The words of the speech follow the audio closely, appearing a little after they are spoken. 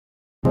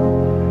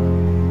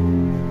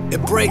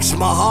It breaks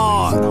my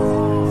heart.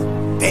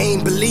 They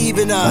ain't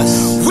believing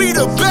us. We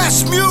the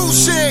best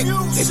music.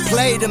 They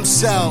play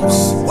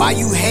themselves. Why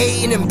you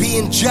hating and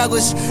being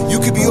jealous? You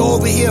could be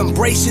over here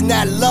embracing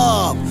that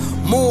love.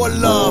 More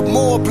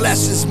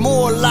blessings,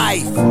 more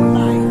life.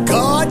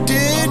 God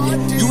did.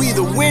 You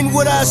either win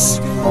with us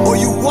or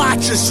you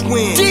watch us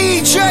win.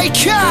 DJ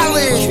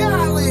Khaled.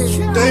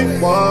 They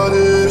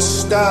wanted to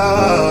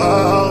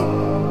stop.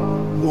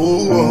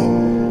 Ooh.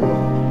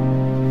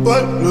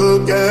 But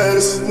look at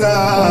us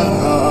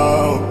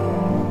now.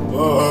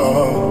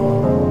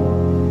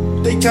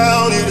 They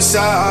counted us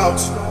out.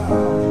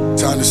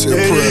 Time to say a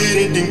prayer. They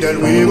didn't think that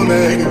we would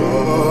make it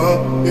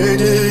up. They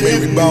didn't May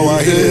we bow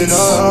our heads.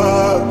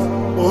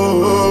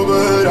 Oh,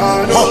 but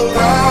I know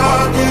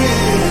God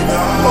did.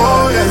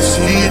 Oh, yes,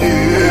 He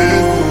did.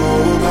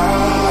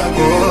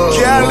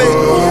 Khaled.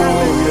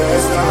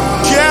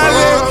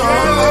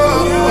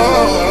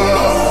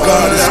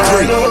 God is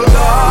great.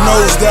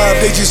 Nosedive,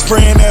 they just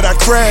praying that I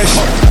crash.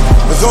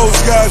 But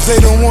those guys, they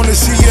don't want to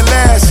see you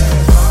last.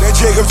 That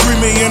Jacob $3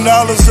 million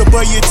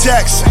above your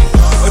tax.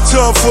 A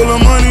tub full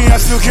of money, I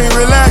still can't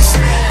relax.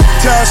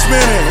 Time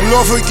spinning,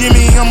 Lord forgive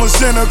me, I'm a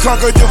sinner.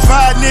 Conquer,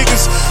 divide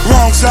niggas.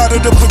 Wrong side of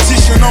the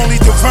petition, only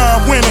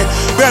divine winning.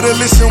 Better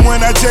listen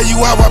when I tell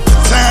you how I put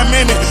time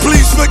in it.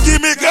 Please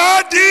forgive me,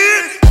 God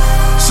did.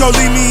 So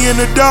leave me in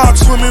the dark,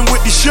 swimming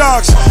with the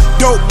sharks.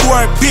 Dope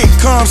boy, big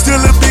calm,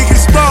 still the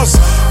biggest boss.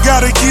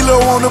 Got a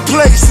kilo on the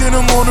plate, send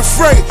him on the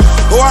freight.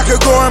 Or I could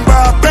go and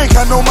buy a bank,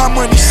 I know my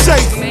money's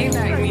safe.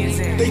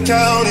 They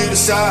counted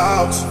us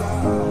out.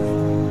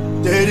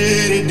 They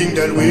didn't think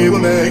that we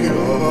would make it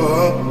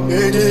up.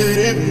 They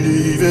didn't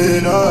believe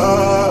in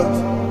us.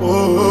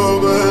 Oh,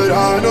 but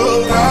I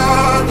know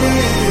God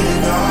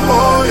did.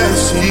 Oh,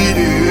 yes, He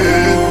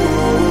did.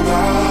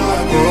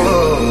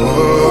 Oh,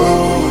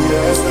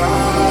 yes,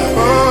 God.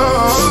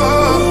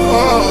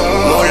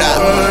 But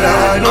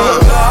I know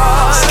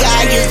God.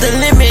 Sky is the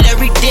limit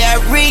every day I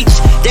reach.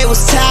 They was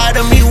tired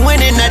of me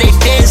winning, now they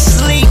dead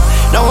sleep.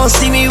 No one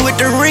see me with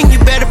the ring, you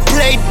better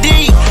play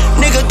deep.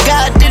 Nigga,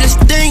 God did his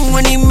thing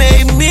when He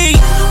made me.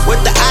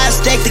 With the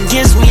eyes stacked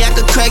against me, I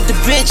could crack Da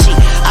Vinci.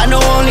 I know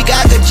only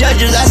God could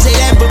judge us, I say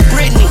that but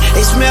Britney.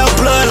 They smell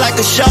blood like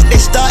a shark, they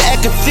start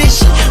acting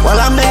fishy.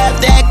 While I'ma have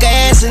to act a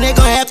ass and they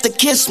gon' have to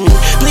kiss me.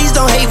 Please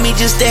don't hate me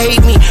just to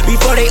hate me.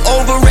 Before they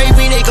overrate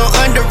me, they gon'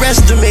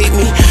 underestimate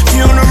me.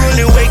 Funeral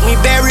and wake me,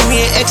 bury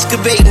me and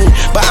excavate me.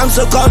 But I'm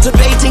so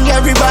cultivating,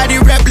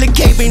 everybody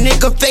replicate me.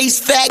 Nigga, face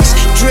facts,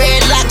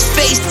 dreadlocks,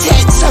 face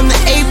tats, I'm the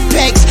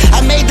apex. I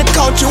made the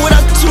culture what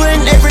I'm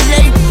twin, they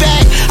relate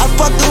back. I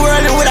fucked the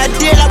world and what I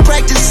did, I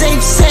practiced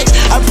safe sex.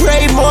 I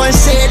prayed more and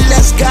said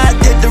less, God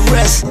did the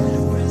rest.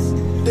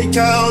 They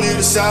counted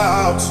us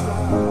out.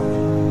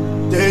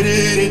 They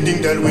didn't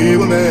think that we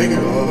would make it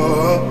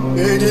up.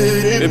 They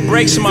didn't. It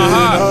breaks my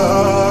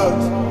heart.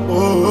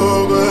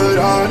 Oh, but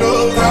I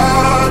know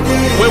God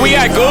did. Where we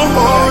at, go?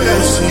 Oh,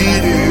 yes, He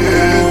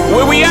did.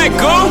 Where we at,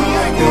 go?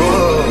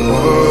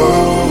 Oh,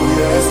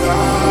 yes,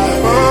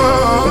 God.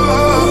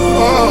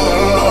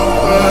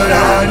 But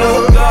I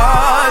know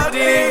God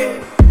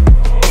did.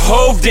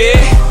 Hove did.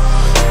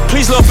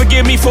 Please, Lord,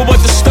 forgive me for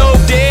what the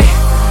stove did.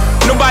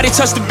 Nobody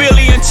touched the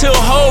billy until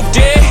Hove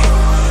did.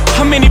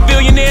 How many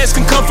billionaires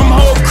can come from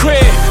Hove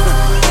crib?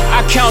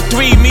 I count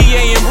 3, me,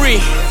 A, and Ree.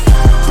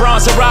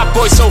 Bronze and rock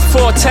boy, so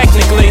 4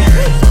 technically.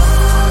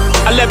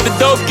 I left the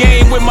dope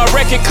game with my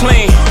record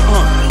clean.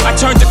 I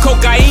turned the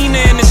cocaine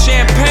into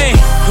champagne.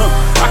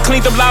 I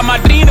cleaned up La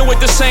Madrina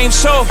with the same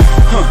soap.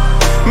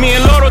 Me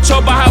and Loro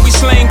talk about how we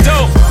slang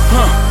dope.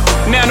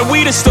 Now the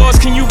weed stores,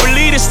 can you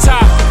believe this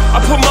top? I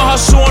put my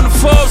hustle on the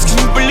Forbes,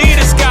 can you believe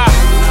this guy?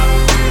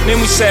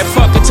 Then we said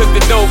fuck it, took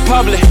the dope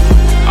public.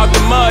 Out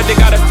the mud, they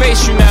gotta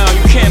face you now,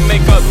 you can't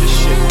make up this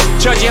shit.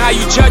 Judge it how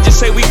you judge it,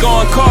 say we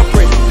going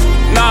corporate.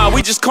 Nah,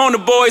 we just corner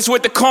boys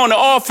with the corner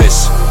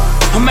office.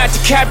 I'm at the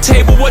cap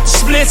table, what the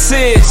splits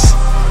is.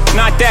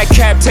 Not that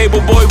cap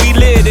table, boy, we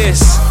live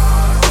this.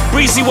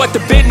 Breezy, what the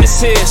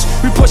business is.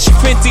 We pushing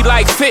 50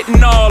 like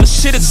fentanyl, the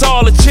shit is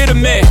all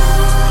legitimate.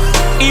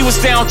 E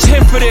was down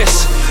 10 for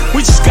this.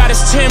 We just got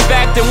his 10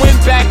 back, then went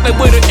back like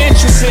where the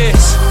interest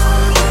is.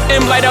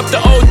 M light up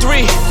the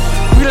 03.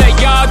 We let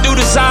y'all do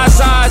the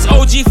Zazas,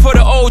 OG for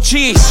the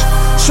OGs.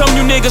 Some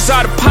you niggas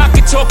out of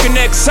pocket talking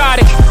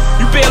exotic.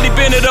 You barely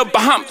been it up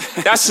behind.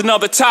 That's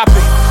another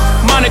topic.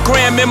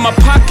 Monogram in my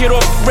pocket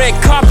off the red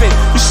carpet.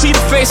 You see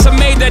the face I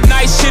made that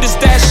night, shit is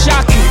that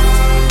shocking.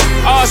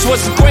 Ours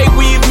wasn't great,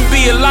 we even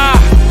be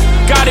alive.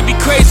 Gotta be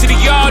crazy to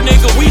y'all,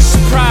 nigga, we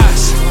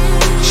surprised.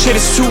 Shit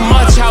is too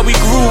much how we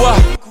grew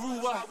up.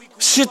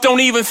 Shit don't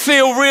even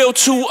feel real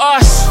to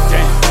us.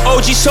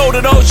 OG sold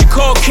it, OG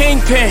called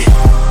Kingpin.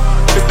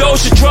 If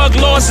those are drug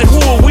laws, then who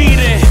are we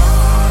then?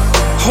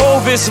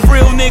 Hove is a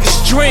real nigga's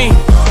dream.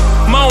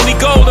 My only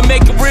goal to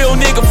make a real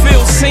nigga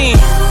feel seen.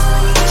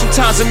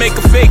 Sometimes I make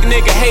a fake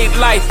nigga hate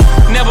life.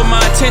 Never my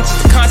intentions,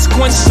 the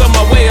consequences of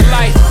my way of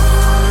life.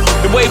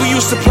 The way we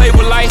used to play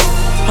with life,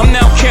 I'm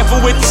now careful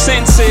with the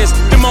sentences.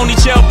 Them only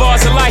jail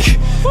bars are like,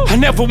 I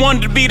never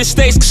wanted to be the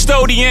state's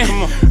custodian.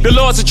 The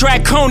laws are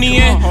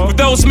draconian. With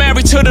those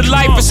married to the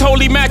life, it's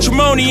holy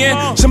matrimony.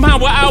 Somehow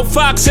I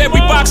outfox every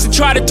box that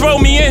try to throw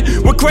me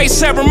in with great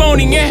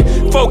ceremony.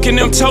 Folk in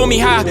them told me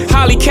how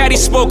Holly Caddy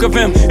spoke of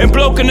him, and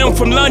bloke in them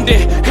from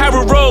London,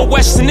 Harrow Road,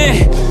 Western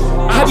End.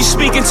 I be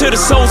speaking to the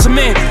souls of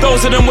men,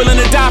 those of them willing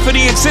to die for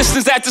the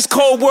existence that this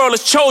cold world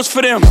has chose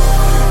for them.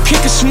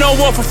 Kicking snow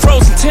off a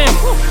frozen Tim,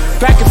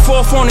 back and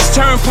forth on this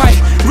turnpike,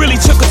 really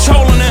took a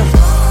toll on them.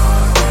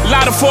 A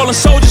lot of fallen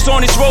soldiers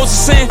on these roads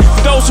of sin.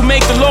 For those who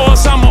make the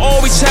laws, I'ma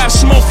always have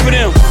smoke for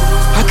them.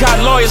 I got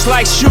lawyers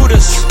like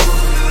shooters,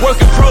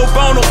 working pro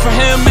bono for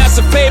him as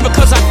a favor,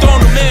 cause I thrown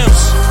them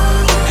limbs.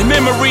 In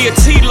memory of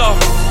T-Law,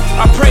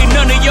 I pray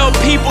none of your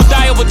people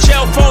die over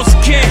jail phones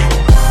again.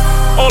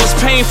 All this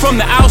pain from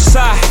the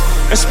outside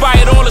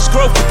inspired all this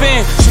growth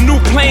within. So new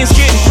planes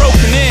getting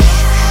broken in.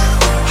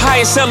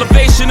 Highest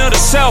elevation of the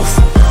self.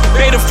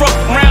 They done fucked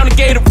around and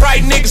gave the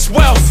right niggas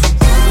wealth.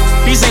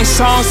 These ain't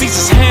songs, these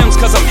is hymns,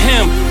 cause I'm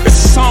him. This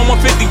is Psalm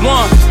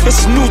 151,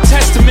 this is New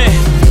Testament.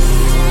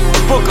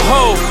 Book of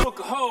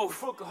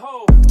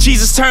Hov.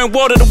 Jesus turned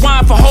water to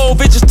wine for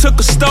Hov, it just took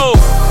a stove.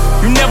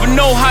 You never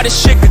know how this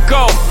shit could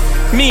go.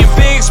 Me and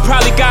Biggs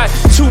probably got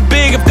too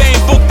big if they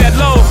ain't booked that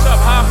low.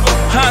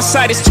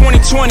 Hindsight is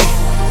 2020.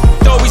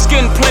 Though he's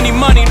getting plenty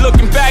money,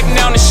 looking back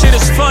now this shit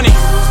is funny.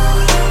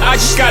 I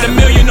just got $1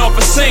 million off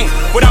a sink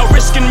without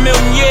risking a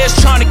million years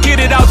trying to get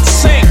it out the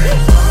sink.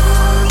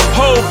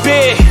 Whole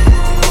big.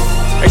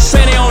 They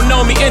say they don't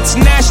know me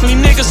internationally,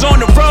 niggas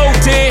on the road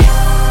did.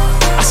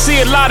 I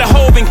see a lot of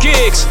Hov and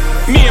gigs.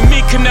 Me and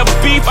me can never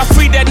beef, I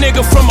freed that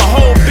nigga from a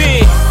whole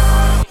big.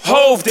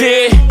 Hov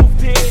did.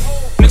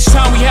 Next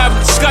time we have a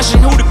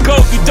discussion, who the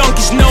GOAT, you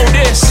donkeys know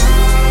this.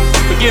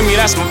 Forgive me,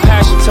 that's my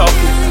passion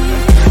talking.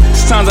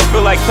 Sometimes I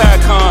feel like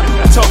Farrakhan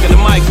talking to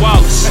Mike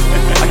Wallace.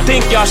 I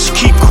think y'all should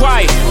keep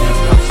quiet.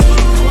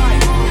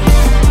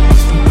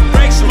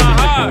 Breaks my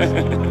heart.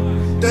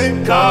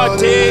 God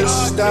did.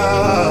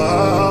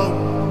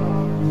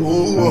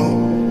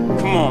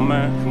 Come on,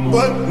 man. Come on.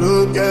 But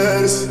look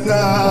at us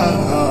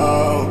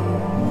now.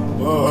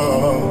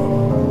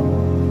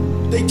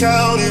 They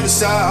counted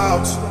us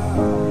out.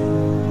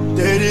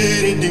 They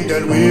didn't think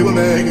that we would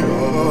make it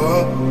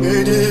up.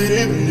 They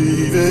didn't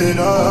believe in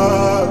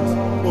us.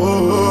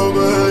 Oh,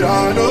 but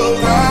I know